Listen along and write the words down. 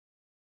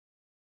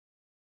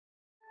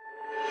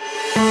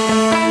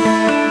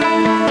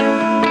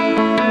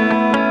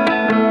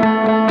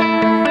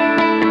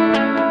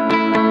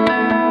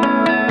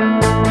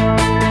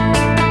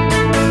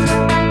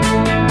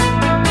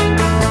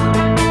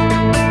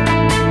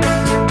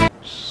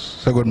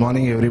So good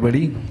morning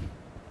everybody.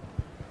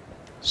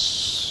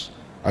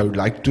 I would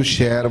like to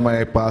share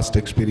my past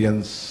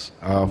experience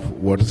of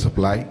water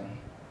supply,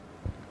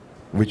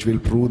 which will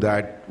prove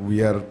that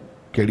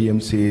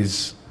KDMC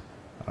is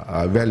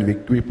well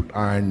equipped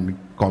and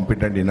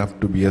competent enough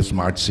to be a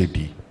smart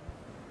city.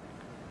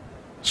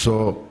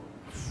 So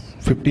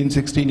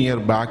 15-16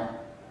 years back,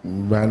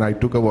 when I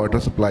took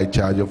a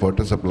charge of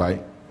water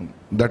supply,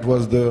 that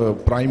was the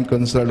prime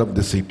concern of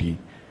the city.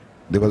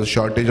 There was a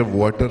shortage of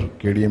water.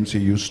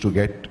 KDMC used to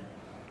get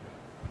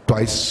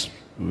twice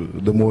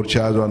the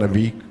morchas on a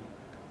week.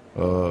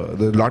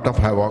 There's a lot of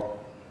havoc.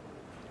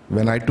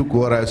 When I took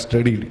over, I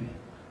studied.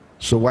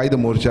 So why the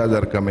morchas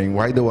are coming?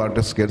 Why the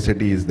water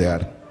scarcity is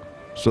there?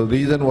 So the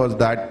reason was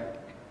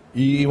that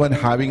even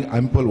having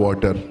ample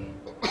water,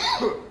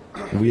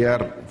 we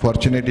are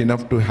fortunate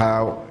enough to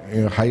have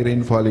a high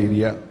rainfall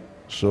area.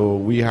 So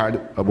we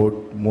had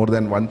about more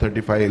than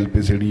 135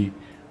 LPCD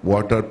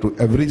water to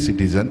every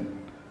citizen.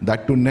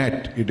 That to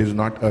net, it is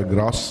not a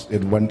gross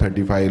at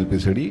 135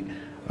 LPCD.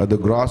 The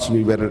gross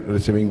we were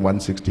receiving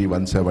 160,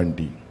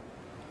 170.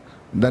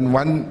 Then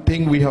one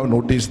thing we have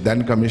noticed,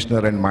 then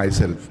Commissioner and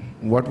myself,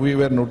 what we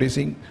were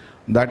noticing,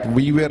 that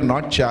we were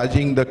not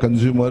charging the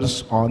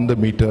consumers on the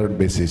meter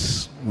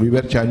basis. We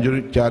were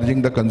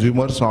charging the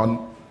consumers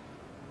on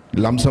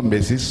lump sum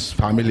basis,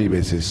 family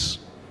basis.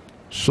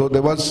 So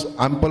there was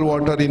ample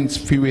water in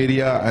few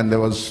area and there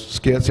was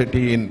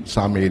scarcity in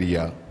some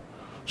area.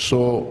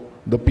 So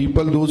the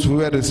people, those who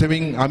were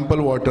receiving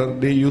ample water,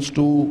 they used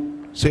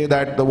to say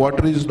that the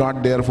water is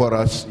not there for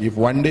us. If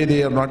one day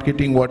they are not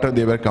getting water,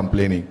 they were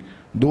complaining.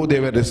 Though they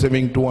were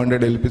receiving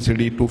 200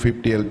 LPCD,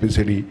 250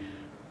 LPCD,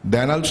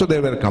 then also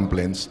there were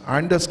complaints.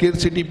 And the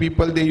scarcity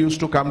people, they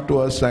used to come to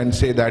us and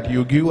say that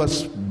you give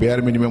us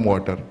bare minimum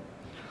water.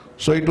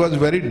 So it was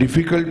very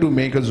difficult to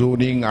make a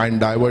zoning and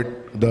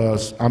divert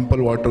the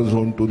ample water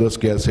zone to the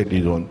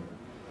scarcity zone.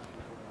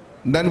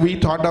 Then we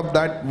thought of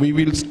that we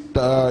will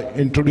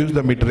introduce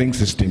the metering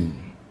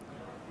system.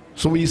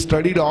 So we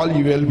studied all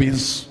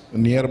ULBs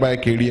nearby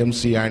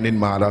KDMC and in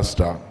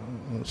Maharashtra.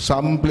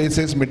 Some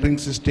places metering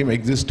system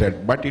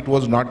existed, but it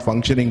was not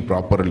functioning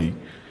properly.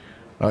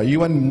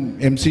 Even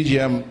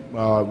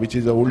MCGM, which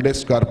is the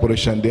oldest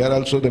corporation, there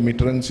also the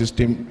metering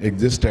system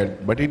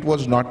existed, but it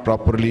was not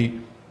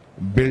properly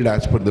built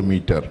as per the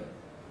meter.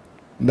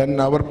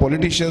 Then our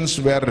politicians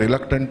were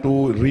reluctant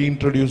to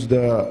reintroduce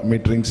the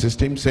metering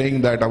system,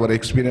 saying that our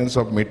experience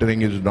of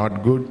metering is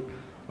not good,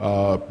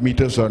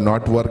 meters are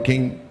not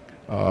working,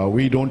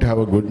 we don't have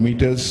a good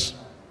meters.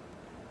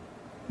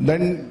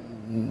 Then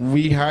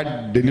we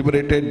had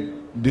deliberated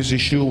this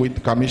issue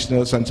with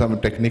commissioners and some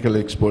technical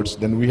experts.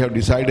 Then we have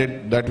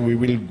decided that we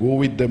will go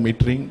with the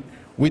metering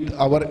with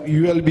our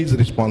ULB's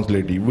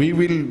responsibility. We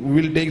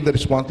will take the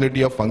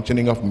responsibility of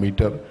functioning of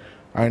meter,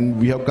 and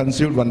we have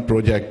conceived one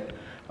project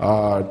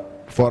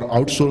for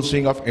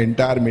outsourcing of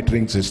entire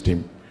metering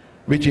system,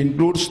 which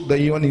includes the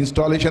even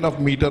installation of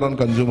meter on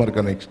consumer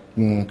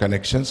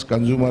connections.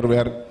 Consumer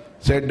were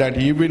said that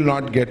you will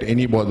not get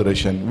any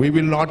botheration. We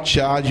will not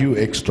charge you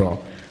extra.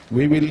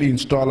 We will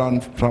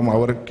install from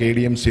our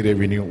KDMC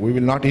revenue. We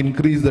will not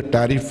increase the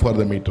tariff for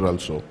the meter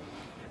also.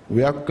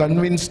 We have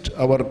convinced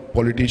our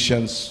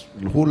politicians.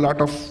 A whole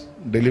lot of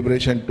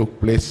deliberation took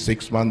place,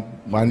 6 months,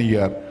 1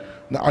 year.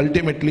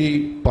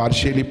 Ultimately,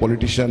 partially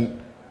politician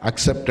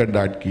accepted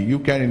that you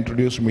can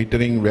introduce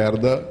metering where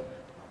the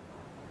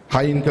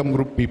high income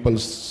group people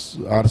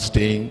are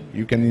staying.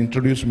 You can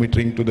introduce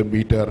metering to the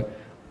meter.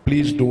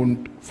 Please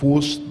don't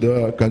force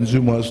the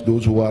consumers,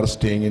 those who are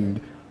staying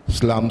in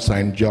slums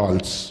and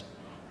jawls.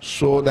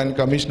 So then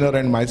Commissioner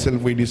and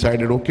myself, we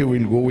decided, okay,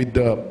 we'll go with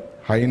the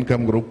high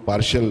income group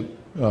partial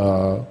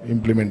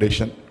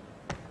implementation.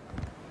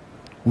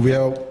 We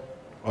have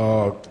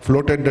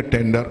floated the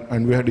tender,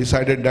 and we have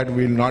decided that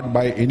we will not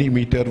buy any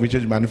meter which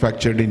is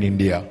manufactured in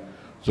India.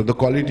 So the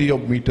quality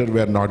of meter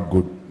were not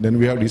good. Then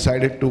we have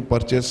decided to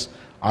purchase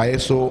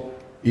ISO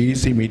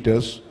EEC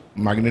meters,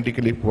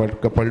 magnetically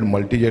coupled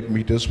multi-jet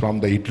meters from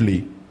the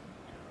Italy.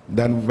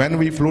 Then when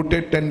we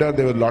floated tender,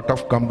 there were a lot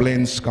of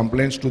complaints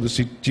to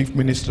the Chief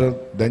Minister,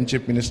 then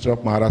Chief Minister of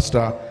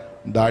Maharashtra,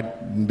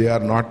 that they are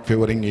not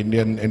favoring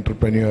Indian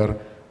entrepreneur,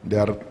 they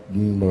are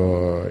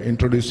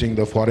introducing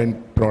the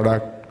foreign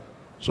product.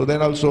 So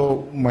then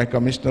also my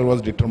commissioner was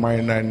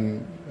determined,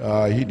 and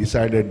he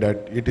decided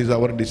that it is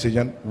our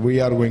decision. We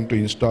are going to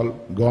install.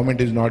 Government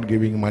is not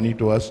giving money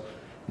to us.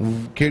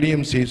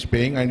 KDMC is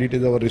paying, and it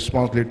is our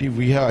responsibility.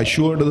 We have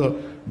assured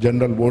the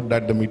general board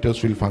that the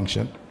meters will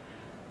function.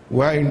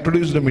 We have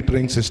introduced the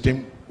metering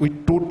system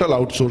with total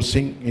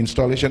outsourcing,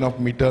 installation of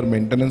meter,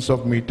 maintenance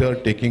of meter,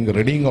 taking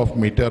reading of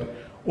meter.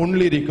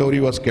 Only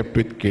recovery was kept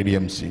with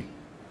KDMC.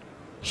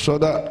 So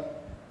the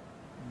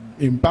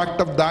impact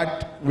of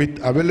that,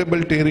 with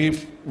available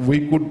tariff,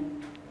 we could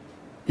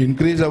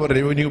increase our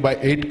revenue by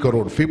 8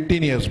 crore.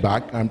 15 years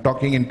back, I'm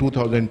talking in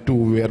 2002,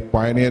 we are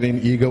pioneering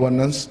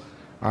e-governance,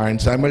 and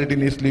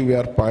simultaneously we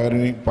are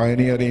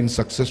pioneering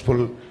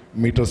successful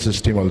meter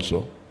system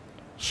also.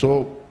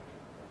 So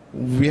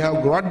we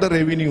have got the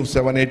revenue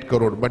 7-8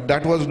 crore, but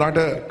that was not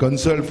a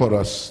concern for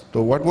us.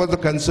 So what was the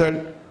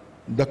concern?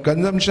 The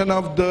consumption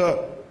of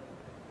the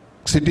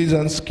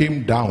citizens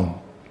came down.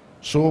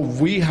 So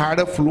we had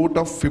a float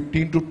of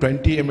 15 to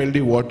 20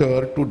 MLD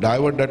water to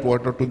divert that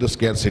water to the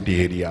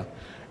scarcity area.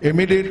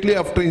 Immediately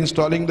after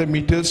installing the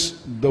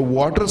meters, the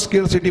water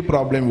scarcity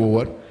problem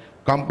over,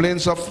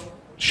 complaints of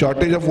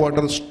shortage of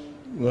water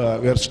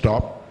were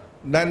stopped.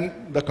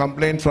 Then the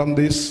complaint from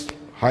this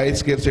high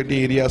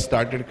scarcity area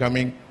started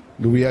coming.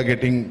 We are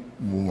getting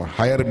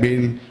higher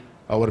bill,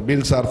 our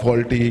bills are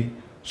faulty,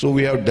 so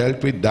we have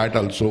dealt with that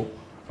also.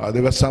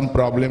 There were some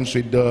problems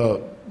with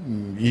the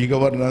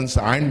e-governance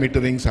and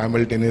metering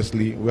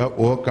simultaneously. We have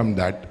overcome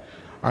that.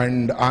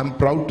 And I'm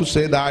proud to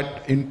say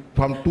that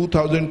from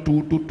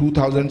 2002 to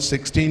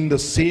 2016, the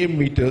same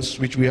meters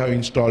which we have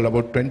installed,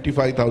 about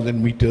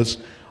 25,000 meters,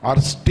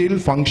 are still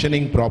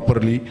functioning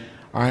properly,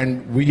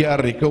 and we are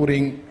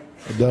recovering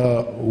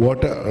the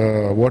water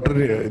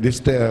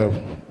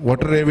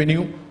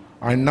revenue.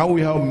 And now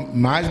we have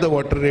matched the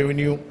water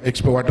revenue,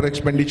 water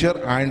expenditure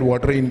and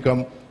water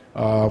income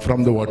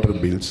from the water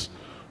bills.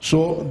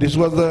 So this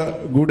was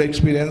a good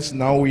experience.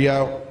 Now we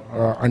are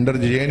under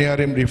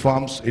JNRM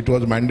reforms. It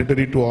was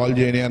mandatory to all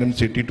JNRM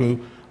city to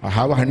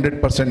have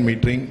 100%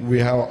 metering. We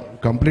have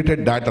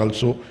completed that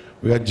also.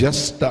 We have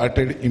just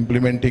started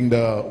implementing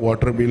the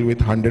water bill with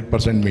 100%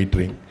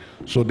 metering.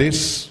 So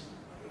this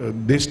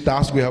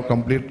task we have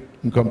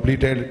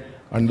completed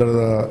under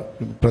the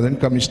present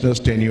commissioner's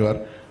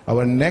tenure.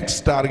 Our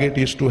next target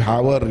is to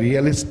have a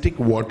realistic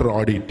water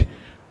audit,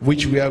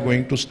 which we are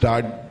going to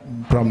start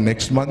from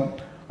next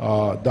month,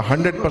 the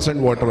 100%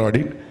 water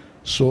audit,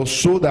 so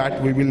that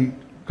we will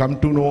come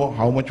to know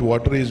how much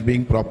water is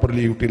being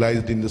properly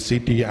utilized in the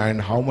city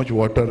and how much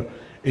water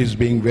is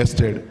being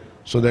wasted,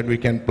 so that we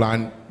can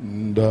plan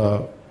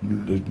the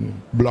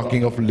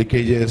blocking of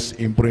leakages,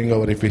 improving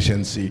our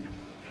efficiency.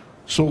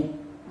 So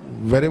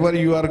wherever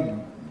you are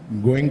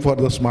going for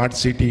the smart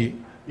city,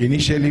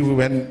 initially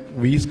when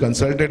we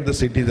consulted the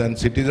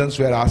citizens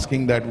were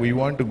asking that we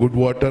want good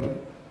water,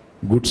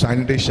 good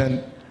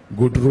sanitation,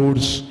 good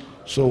roads.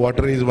 So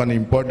water is one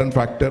important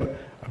factor,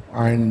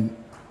 and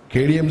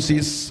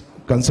KDMC's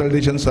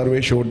consultation survey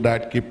showed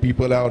that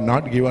people have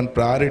not given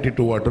priority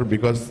to water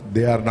because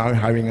they are now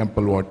having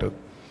ample water.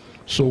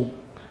 So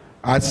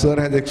as sir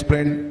has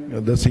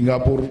explained, the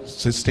Singapore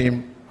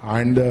system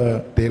and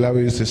the Tel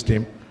Aviv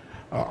system,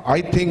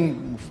 I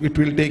think it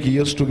will take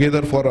years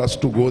together for us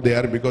to go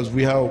there, because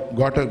we have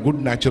got a good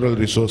natural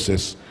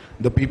resources.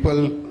 The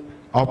people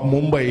of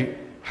Mumbai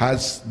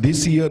has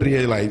this year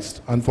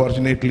realized,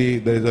 unfortunately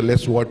there is a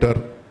less water,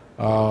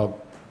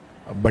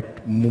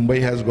 but Mumbai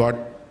has got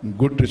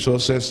good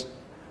resources.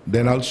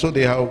 Then also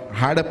they have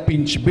had a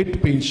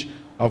bit pinch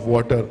of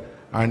water,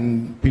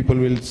 and people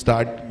will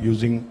start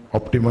using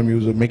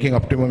making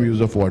optimum use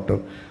of water.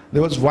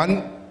 There was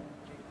one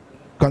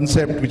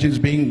concept which is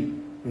being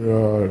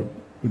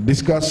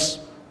discussed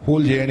whole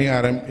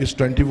JNRM is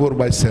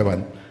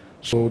 24/7.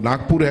 So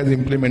Nagpur has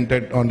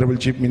implemented, Honorable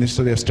Chief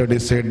Minister yesterday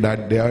said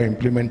that they are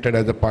implemented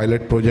as a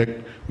pilot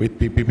project with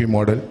PPP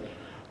model.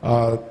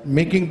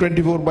 Making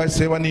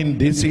 24/7 in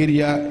this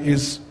area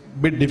is a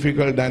bit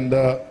difficult than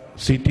the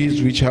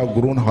cities which have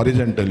grown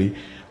horizontally.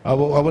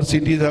 Our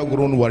cities have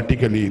grown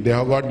vertically. They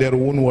have got their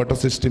own water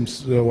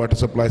systems, water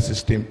supply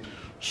system.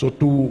 So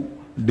to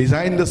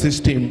design the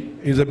system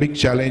is a big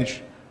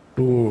challenge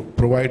to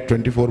provide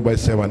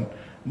 24/7.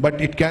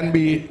 But it can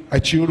be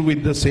achieved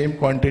with the same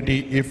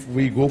quantity if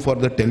we go for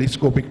the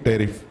telescopic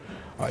tariff.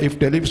 If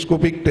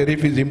telescopic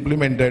tariff is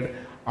implemented,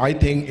 I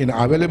think in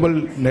available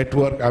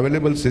network,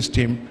 available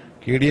system,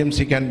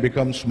 KDMC can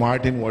become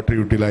smart in water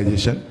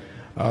utilization.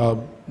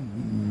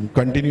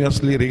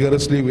 Continuously,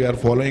 rigorously, we are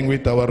following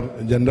with our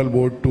general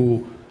board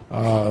to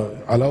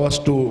allow us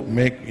to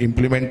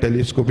implement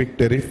telescopic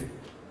tariff.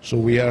 So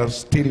we are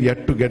still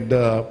yet to get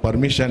the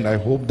permission. I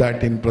hope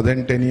that in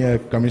present tenure,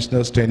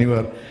 commissioner's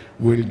tenure,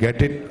 we will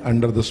get it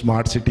under the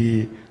smart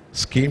city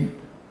scheme,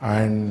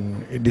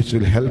 and this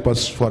will help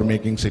us for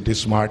making cities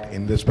smart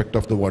in respect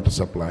of the water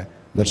supply.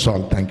 That's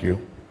all. Thank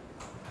you.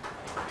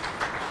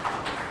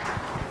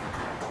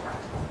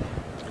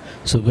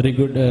 So very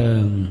good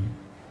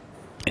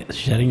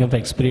sharing of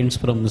experience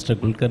from Mr.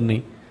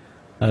 Kulkarni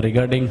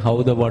regarding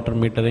how the water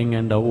metering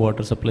and how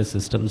water supply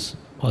systems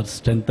are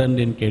strengthened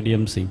in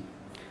KDMC,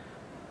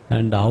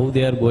 and how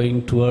they are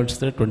going towards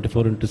the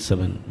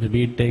 24/7.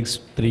 Maybe it takes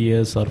 3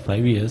 years or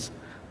 5 years,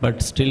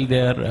 but still they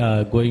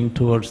are going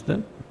towards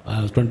the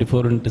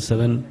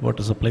 24/7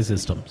 water supply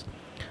systems.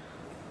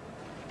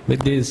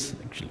 With this,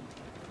 actually,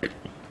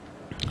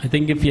 I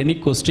think if any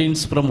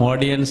questions from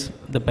audience,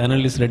 the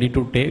panel is ready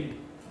to take.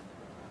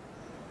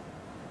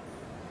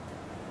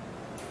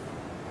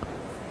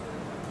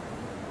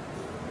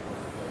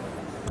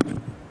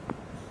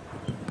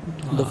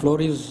 The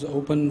floor is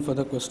open for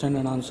the question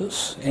and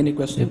answers. Any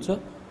questions, sir?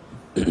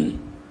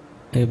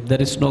 If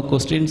there is no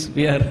questions,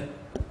 we are...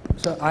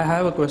 Sir, I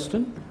have a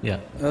question. Yeah.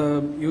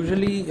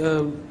 Usually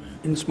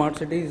in smart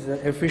cities,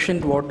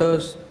 efficient water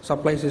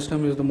supply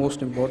system is the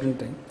most important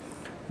thing.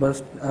 But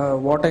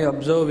what I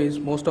observe is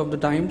most of the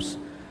times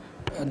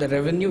the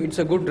revenue, it's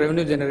a good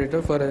revenue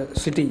generator for a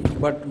city,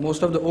 but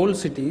most of the old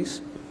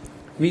cities,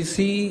 we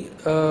see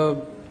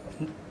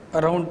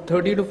around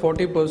 30 to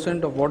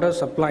 40% of water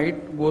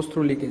supplied goes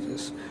through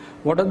leakages.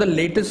 What are the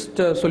latest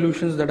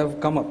solutions that have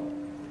come up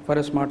for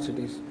a smart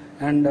cities?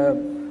 And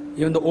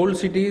even the old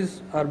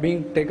cities are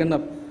being taken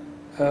up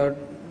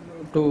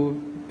to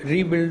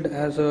rebuild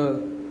as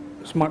a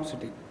smart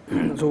city.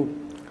 So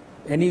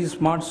any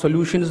smart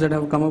solutions that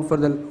have come up for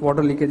the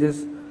water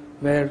leakages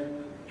where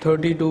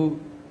 30 to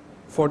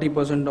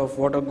 40% of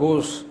water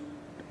goes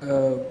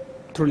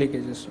through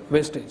leakages,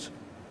 wastage?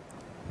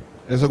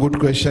 It's a good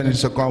question.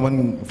 It's a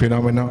common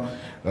phenomenon.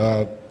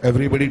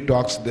 Everybody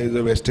talks there is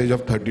a wastage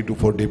of 30 to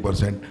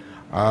 40%.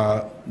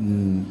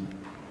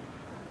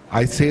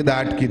 I say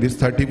that this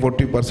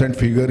 30-40%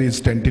 figure is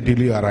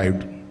tentatively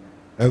arrived.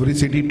 Every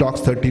city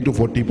talks 30 to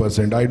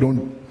 40%. I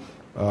don't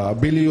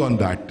believe on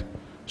that.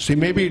 See,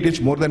 maybe it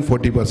is more than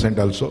 40%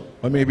 also,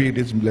 or maybe it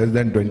is less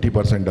than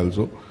 20%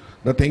 also.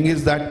 The thing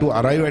is that to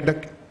arrive at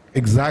the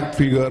exact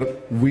figure,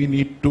 we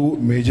need to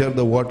measure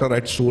the water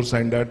at source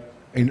and at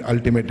in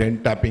ultimate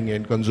end, tapping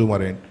end,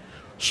 consumer end.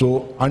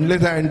 So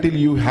unless and until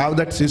you have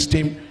that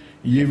system,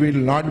 you will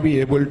not be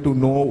able to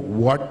know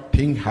what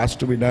thing has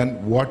to be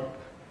done, what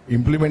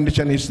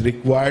implementation is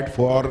required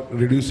for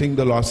reducing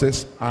the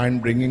losses and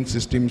bringing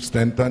system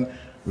strengthen,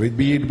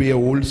 be it be a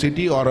old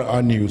city or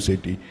a new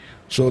city.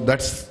 So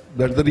that's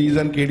the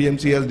reason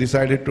KDMC has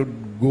decided to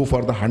go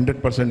for the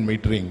 100%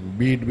 metering,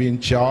 be it in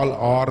Chal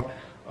or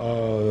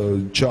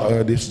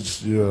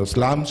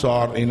slums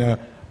or in a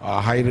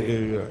high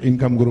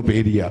income group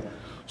area.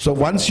 So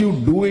once you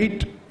do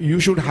it, you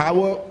should have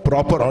a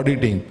proper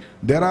auditing.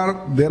 There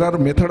are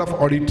method of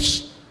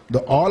audits.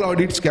 All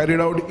audits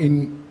carried out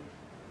in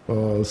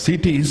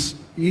cities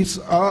is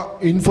a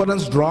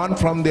inference drawn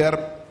from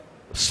their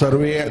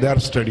survey, their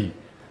study.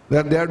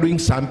 That they are doing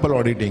sample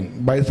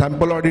auditing. By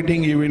sample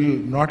auditing, you will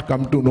not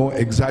come to know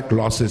exact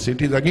losses.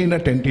 It is again a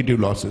tentative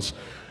losses.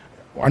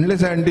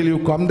 Unless and until you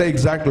come the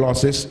exact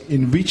losses,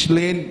 in which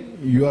lane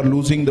you are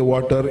losing the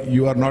water,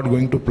 you are not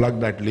going to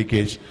plug that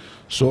leakage.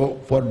 So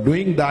for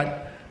doing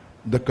that,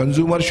 the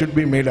consumer should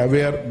be made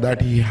aware that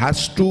he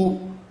has to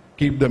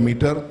keep the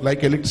meter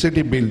like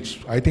electricity bills.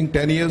 I think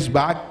 10 years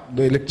back,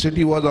 the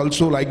electricity was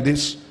also like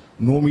this,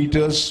 no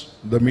meters,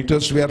 the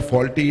meters were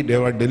faulty, they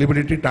were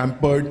deliberately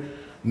tampered.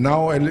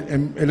 Now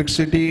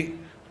electricity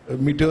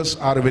meters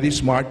are very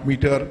smart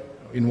meter.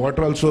 In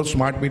water also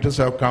smart meters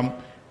have come.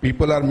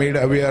 People are made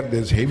aware,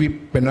 there's heavy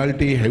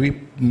penalty, heavy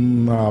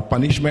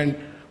punishment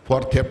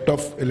for theft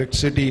of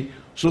electricity.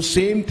 So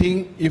same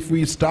thing, if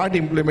we start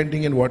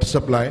implementing in water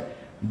supply,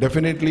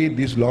 definitely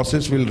these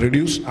losses will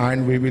reduce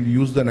and we will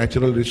use the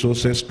natural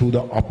resources to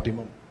the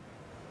optimum.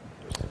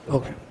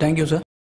 Okay, thank you, sir.